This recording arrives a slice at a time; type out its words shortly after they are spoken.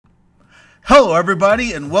Hello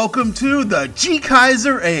everybody and welcome to the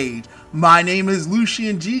GKaiser AGE. My name is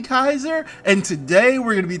Lucian GKaiser and today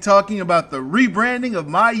we're going to be talking about the rebranding of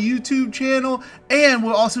my YouTube channel, and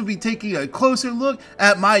we'll also be taking a closer look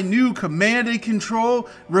at my new command and control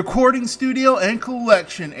recording studio and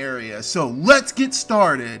collection area. So let's get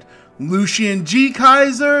started. Lucian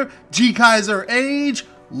GKaiser AGE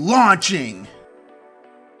launching.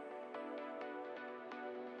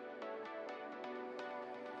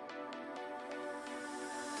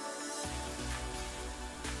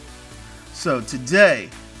 So today,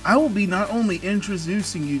 I will be not only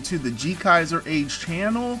introducing you to the GKaiser AGE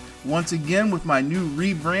channel, once again with my new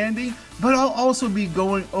rebranding, but I'll also be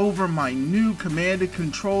going over my new command and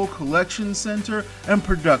control collection center and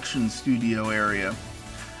production studio area.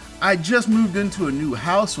 I just moved into a new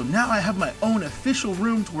house, so now I have my own official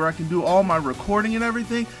room to where I can do all my recording and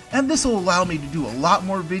everything, and this will allow me to do a lot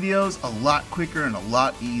more videos, a lot quicker, and a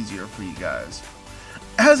lot easier for you guys.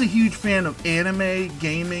 As a huge fan of anime,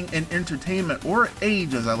 gaming, and entertainment, or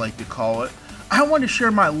AGE as I like to call it, I want to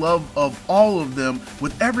share my love of all of them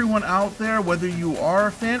with everyone out there, whether you are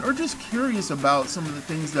a fan or just curious about some of the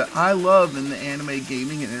things that I love in the anime,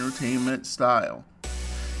 gaming, and entertainment style.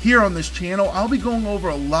 Here on this channel, I'll be going over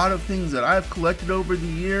a lot of things that I've collected over the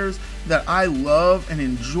years that I love and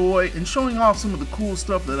enjoy, and showing off some of the cool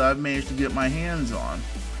stuff that I've managed to get my hands on.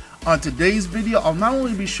 On today's video, I'll not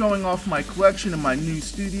only be showing off my collection in my new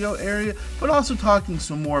studio area, but also talking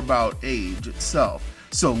some more about AGE itself.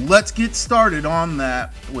 So let's get started on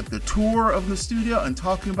that with the tour of the studio and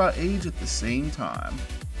talking about AGE at the same time.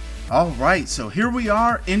 Alright, so here we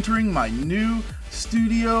are entering my new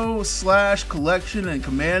studio / collection and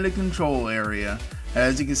command and control area.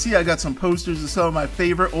 As you can see, I got some posters of some of my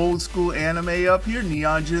favorite old school anime up here: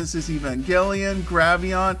 Neon Genesis Evangelion,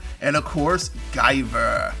 Gravion, and of course,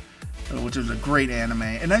 Guyver, which is a great anime.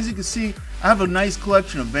 And as you can see, I have a nice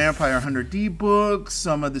collection of Vampire Hunter D books,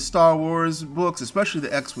 some of the Star Wars books, especially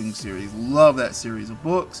the X-Wing series. Love that series of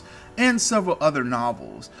books, and several other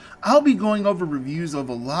novels. I'll be going over reviews of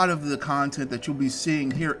a lot of the content that you'll be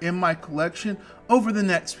seeing here in my collection over the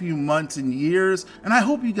next few months and years, and I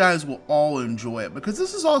hope you guys will all enjoy it, because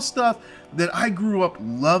this is all stuff that I grew up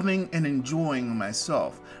loving and enjoying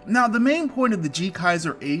myself. Now, the main point of the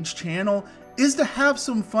GKaiser AGE channel is to have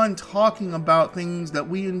some fun talking about things that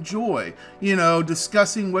we enjoy,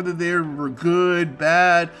 discussing whether they were good,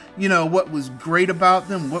 bad, what was great about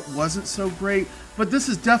them, what wasn't so great. But this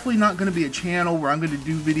is definitely not going to be a channel where I'm going to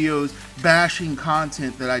do videos bashing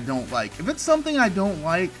content that I don't like. If it's something I don't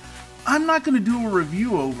like, I'm not going to do a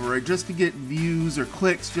review over it just to get views or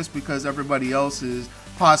clicks, just because everybody else is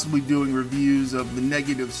possibly doing reviews of the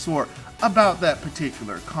negative sort about that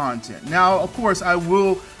particular content. Now, of course, I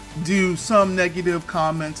will do some negative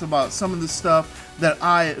comments about some of the stuff that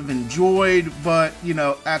I have enjoyed, but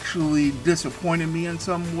actually disappointed me in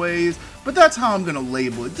some ways. But that's how I'm going to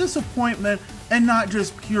label it: disappointment, and not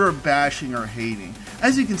just pure bashing or hating.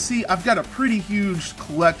 As you can see, I've got a pretty huge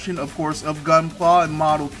collection, of course, of Gunpla and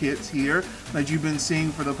model kits here that you've been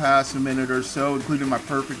seeing for the past minute or so, including my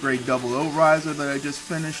Perfect Grade 00 riser that I just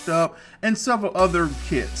finished up, and several other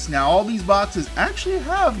kits. Now, all these boxes actually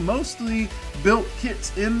have mostly built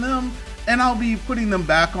kits in them, and I'll be putting them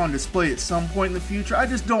back on display at some point in the future. I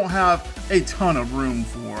just don't have a ton of room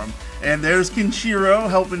for them. And there's Kenshiro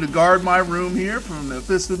helping to guard my room here from the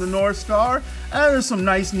Fist of the North Star. And there's some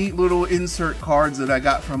nice, neat little insert cards that I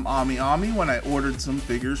got from Ami when I ordered some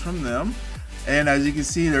figures from them. And as you can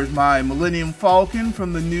see, there's my Millennium Falcon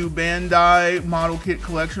from the new Bandai model kit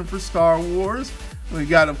collection for Star Wars. We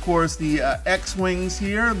got, of course, the X-Wings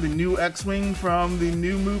here, the new X-Wing from the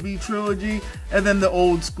new movie trilogy, and then the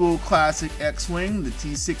old school classic X-Wing, the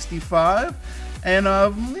T-65. And,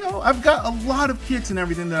 I've got a lot of kits and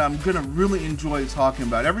everything that I'm going to really enjoy talking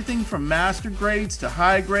about. Everything from master grades to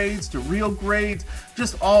high grades to real grades,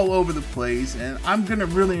 just all over the place. And I'm going to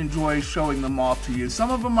really enjoy showing them off to you.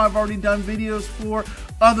 Some of them I've already done videos for.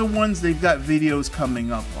 Other ones, they've got videos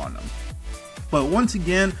coming up on them. But once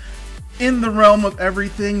again, in the realm of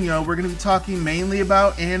everything, we're going to be talking mainly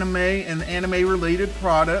about anime and anime-related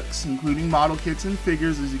products, including model kits and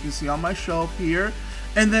figures, as you can see on my shelf here.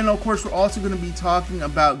 And then, of course, we're also going to be talking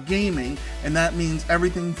about gaming, and that means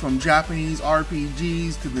everything from Japanese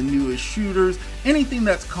RPGs to the newest shooters, anything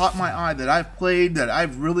that's caught my eye that I've played, that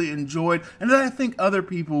I've really enjoyed, and that I think other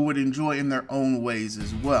people would enjoy in their own ways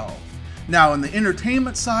as well. Now, in the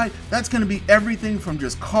entertainment side, that's going to be everything from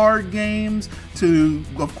just card games to,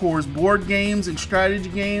 of course, board games and strategy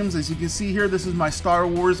games. As you can see here, this is my Star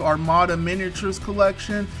Wars Armada miniatures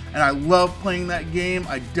collection, and I love playing that game.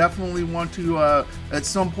 I definitely want to, at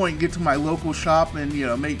some point, get to my local shop and, you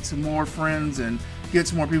know, make some more friends and get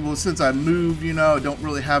some more people. Since I moved, you know, I don't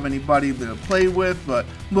really have anybody to play with, but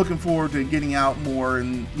looking forward to getting out more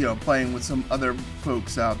and, you know, playing with some other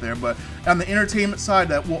folks out there. But on the entertainment side,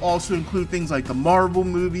 that will also include things like the Marvel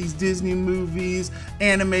movies, Disney movies,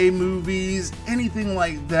 anime movies, anything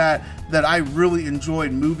like that that I really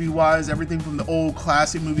enjoyed movie-wise. Everything from the old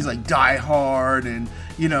classic movies like Die Hard and,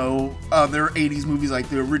 you know, other 80s movies like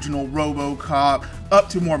the original RoboCop, up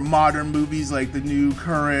to more modern movies like the new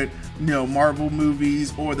current, you know, Marvel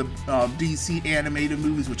movies or the DC animated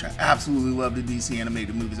movies, which I absolutely love the DC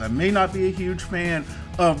animated movies. I may not be a huge fan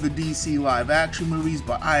of the DC live action movies,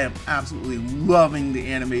 but I am absolutely loving the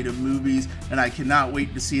animated movies, and I cannot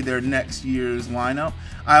wait to see their next year's lineup.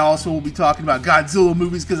 I also will be talking about Godzilla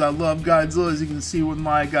movies because I love Godzilla, as you can see with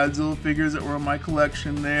my Godzilla figures that were in my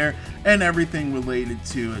collection there, and everything related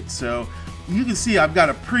to it. So you can see I've got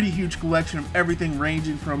a pretty huge collection of everything,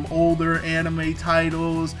 ranging from older anime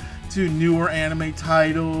titles to newer anime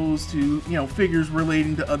titles to, you know, figures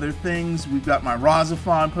relating to other things. We've got my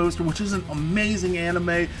Razafon poster, which is an amazing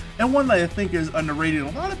anime and one that I think is underrated.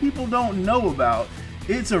 A lot of people don't know about.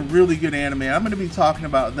 It's a really good anime. I'm going to be talking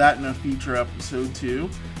about that in a future episode too.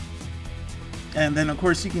 And then, of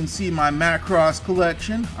course, you can see my Macross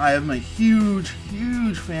collection. I am a huge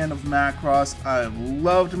fan of Macross. I've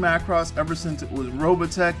loved Macross ever since it was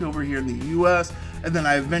Robotech over here in the US. And then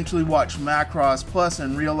I eventually watched Macross Plus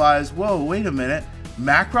and realized, whoa, wait a minute.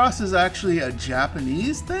 Macross is actually a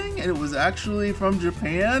Japanese thing, and it was actually from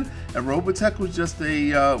Japan, and Robotech was just a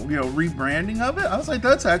you know, rebranding of it. I was like,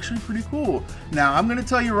 that's actually pretty cool. Now, I'm going to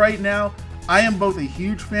tell you right now, I am both a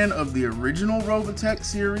huge fan of the original Robotech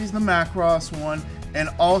series, the Macross one, and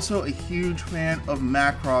also a huge fan of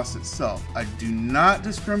Macross itself. I do not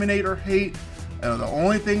discriminate or hate. The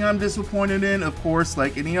only thing I'm disappointed in, of course,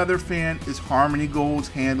 like any other fan, is Harmony Gold's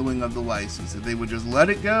handling of the license. If they would just let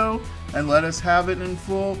it go and let us have it in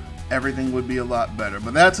full, everything would be a lot better.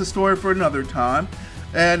 But that's a story for another time.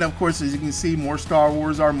 And of course, as you can see, more Star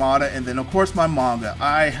Wars Armada, and then of course my manga.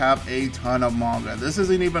 I have a ton of manga. This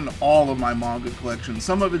isn't even all of my manga collection.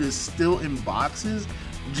 Some of it is still in boxes,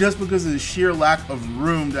 just because of the sheer lack of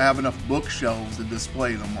room to have enough bookshelves to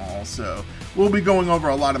display them all. So we'll be going over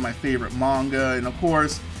a lot of my favorite manga, and of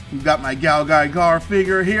course, we've got my Gar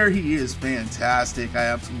figure here. He is fantastic. I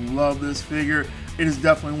absolutely love this figure. It is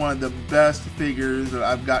definitely one of the best figures that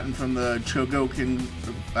I've gotten from the Chogokin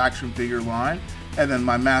action figure line. And then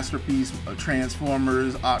my masterpiece,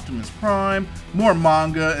 Transformers Optimus Prime. More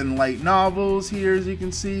manga and light novels here, as you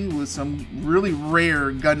can see, with some really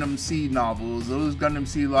rare Gundam Seed novels. Those Gundam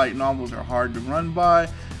Seed light novels are hard to run by.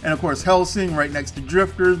 And of course, Hellsing right next to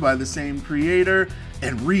Drifters by the same creator.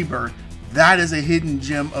 And Rebirth. That is a hidden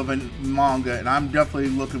gem of a manga, and I'm definitely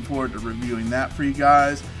looking forward to reviewing that for you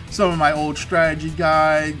guys. Some of my old strategy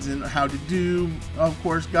guides and how to do, of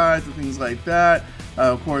course, guides and things like that.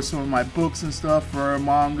 Of course, some of my books and stuff for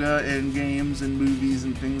manga and games and movies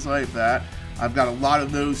and things like that. I've got a lot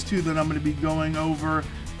of those too that I'm going to be going over.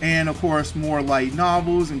 And of course, more light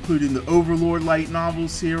novels, including the Overlord light novel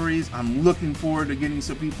series. I'm looking forward to getting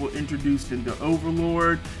some people introduced into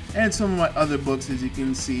Overlord. And some of my other books, as you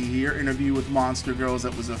can see here. Interview with Monster Girls,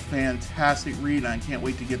 that was a fantastic read. I can't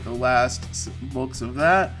wait to get the last books of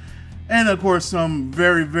that. And of course, some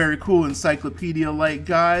very cool encyclopedia-like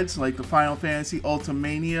guides, like the Final Fantasy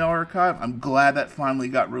Ultimania archive. I'm glad that finally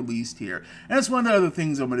got released here. And it's one of the other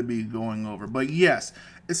things I'm going to be going over. But yes,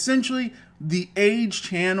 essentially, the Age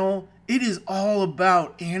channel, it is all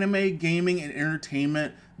about anime, gaming, and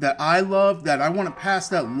entertainment that I love, that I want to pass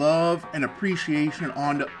that love and appreciation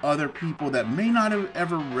on to other people that may not have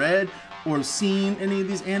ever read or seen any of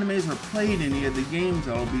these animes or played any of the games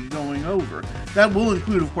that I'll be going over. That will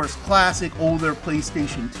include, of course, classic, older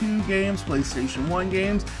PlayStation 2 games, PlayStation 1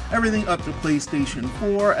 games, everything up to PlayStation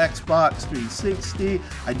 4, Xbox 360.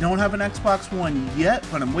 I don't have an Xbox One yet,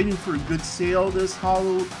 but I'm waiting for a good sale this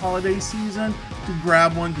holiday season to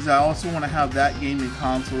grab one, because I also want to have that gaming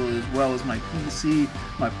console as well as my PC,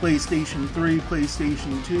 my PlayStation 3,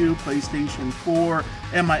 PlayStation 2, PlayStation 4,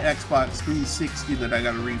 and my Xbox 360 that I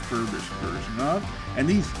got a refurbished version of. And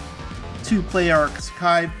these two Play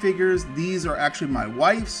Archive figures, these are actually my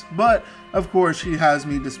wife's, but of course she has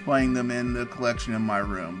me displaying them in the collection in my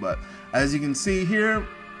room. But as you can see here,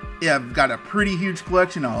 Yeah, I've got a pretty huge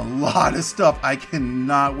collection of a lot of stuff I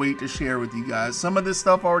cannot wait to share with you guys. Some of this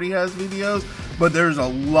stuff already has videos, but there's a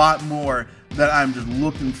lot more that I'm just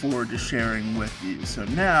looking forward to sharing with you. So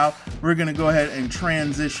now we're gonna go ahead and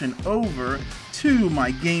transition over to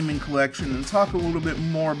my gaming collection and talk a little bit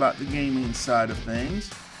more about the gaming side of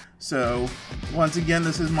things. So once again,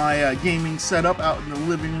 this is my gaming setup out in the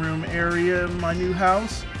living room area in my new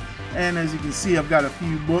house. And as you can see, I've got a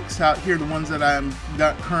few books out here, the ones that I'm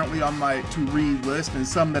got currently on my to-read list, and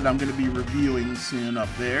some that I'm going to be reviewing soon up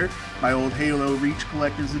there. My old Halo Reach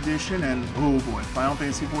Collector's Edition, and oh boy, Final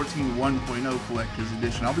Fantasy XIV 1.0 Collector's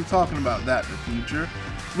Edition. I'll be talking about that in the future.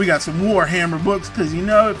 We got some Warhammer books, because you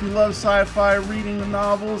know, if you love sci-fi reading the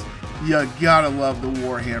novels, you gotta love the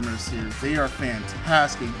Warhammer series. They are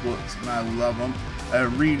fantastic books, and I love them. A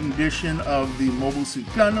reading edition of the Mobile Suit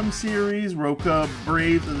Gundam series, Roka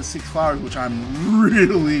Braves of the Six Flowers, which I'm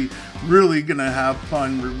really gonna have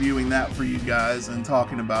fun reviewing that for you guys and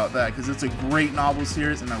talking about that, because it's a great novel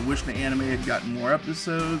series and I wish the anime had gotten more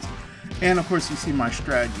episodes. And of course, you see my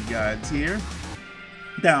strategy guides here.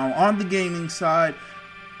 Now, on the gaming side,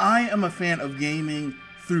 I am a fan of gaming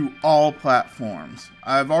through all platforms.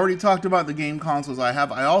 I've already talked about the game consoles I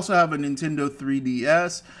have. I also have a Nintendo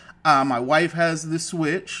 3DS. My wife has the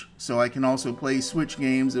Switch, so I can also play Switch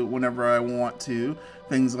games whenever I want to,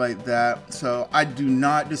 things like that. So I do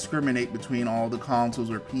not discriminate between all the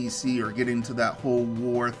consoles or PC or get into that whole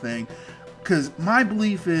war thing, because my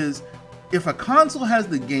belief is if a console has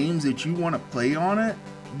the games that you want to play on it,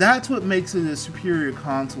 that's what makes it a superior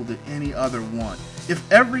console to any other one. If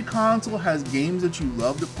every console has games that you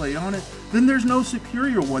love to play on it, then there's no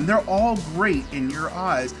superior one. They're all great in your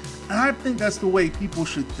eyes. And I think that's the way people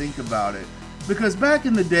should think about it. Because back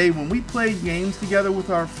in the day when we played games together with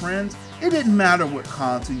our friends, it didn't matter what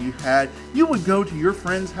console you had. You would go to your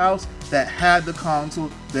friend's house that had the console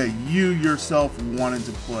that you yourself wanted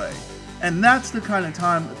to play. And that's the kind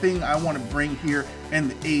of thing I want to bring here in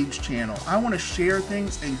the Age channel. I want to share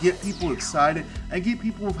things and get people excited and get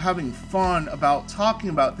people having fun about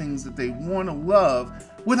talking about things that they want to love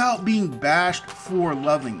without being bashed for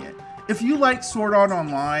loving it. If you like Sword Art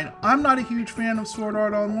Online, I'm not a huge fan of Sword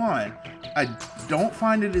Art Online. I don't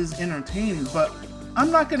find it as entertaining, but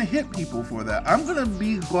I'm not going to hit people for that. I'm going to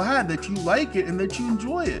be glad that you like it and that you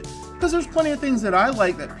enjoy it. Because there's plenty of things that I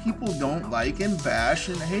like that people don't like and bash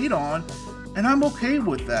and hate on, and I'm okay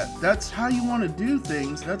with that. That's how you want to do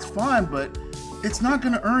things, that's fine, but it's not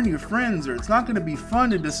going to earn your friends, or it's not going to be fun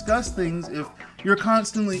to discuss things if you're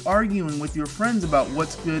constantly arguing with your friends about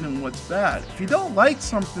what's good and what's bad. If you don't like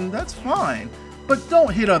something, that's fine, but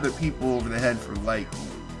don't hit other people over the head for liking it.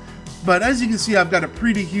 But as you can see, I've got a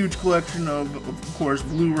pretty huge collection of course,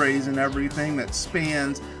 Blu-rays and everything that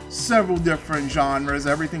spans several different genres,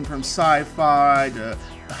 everything from sci-fi to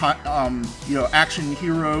action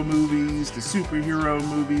hero movies to superhero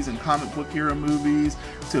movies and comic book hero movies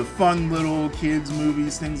to fun little kids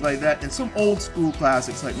movies, things like that, and some old school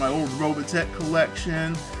classics like my old Robotech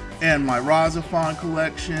collection and my Razafon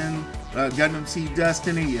collection. Gundam Seed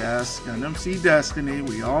Destiny, yes, Gundam Seed Destiny,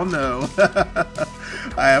 we all know.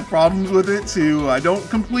 I have problems with it too. I don't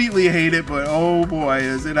completely hate it, but oh boy,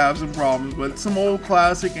 does it have some problems. But some old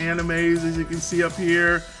classic animes, as you can see up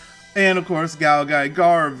here. And of course,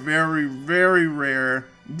 Gar, very rare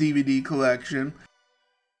DVD collection.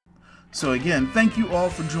 So again, thank you all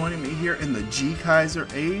for joining me here in the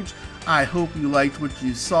GKaiser Age. I hope you liked what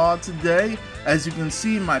you saw today. As you can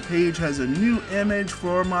see, my page has a new image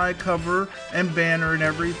for my cover and banner and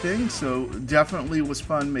everything, so definitely was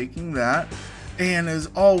fun making that. And as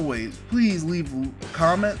always, please leave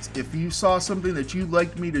comments if you saw something that you'd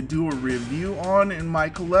like me to do a review on in my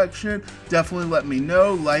collection. Definitely let me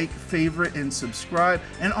know, like, favorite, and subscribe.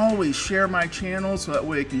 And always share my channel so that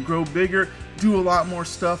way it can grow bigger, do a lot more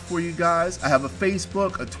stuff for you guys. I have a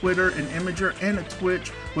Facebook, a Twitter, an Imager, and a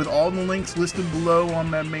Twitch with all the links listed below on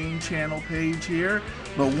my main channel page here.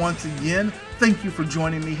 But once again, thank you for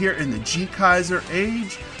joining me here in the GKaiser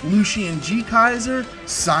Age. Lucian GKaiser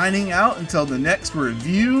signing out until the next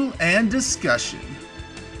review and discussion.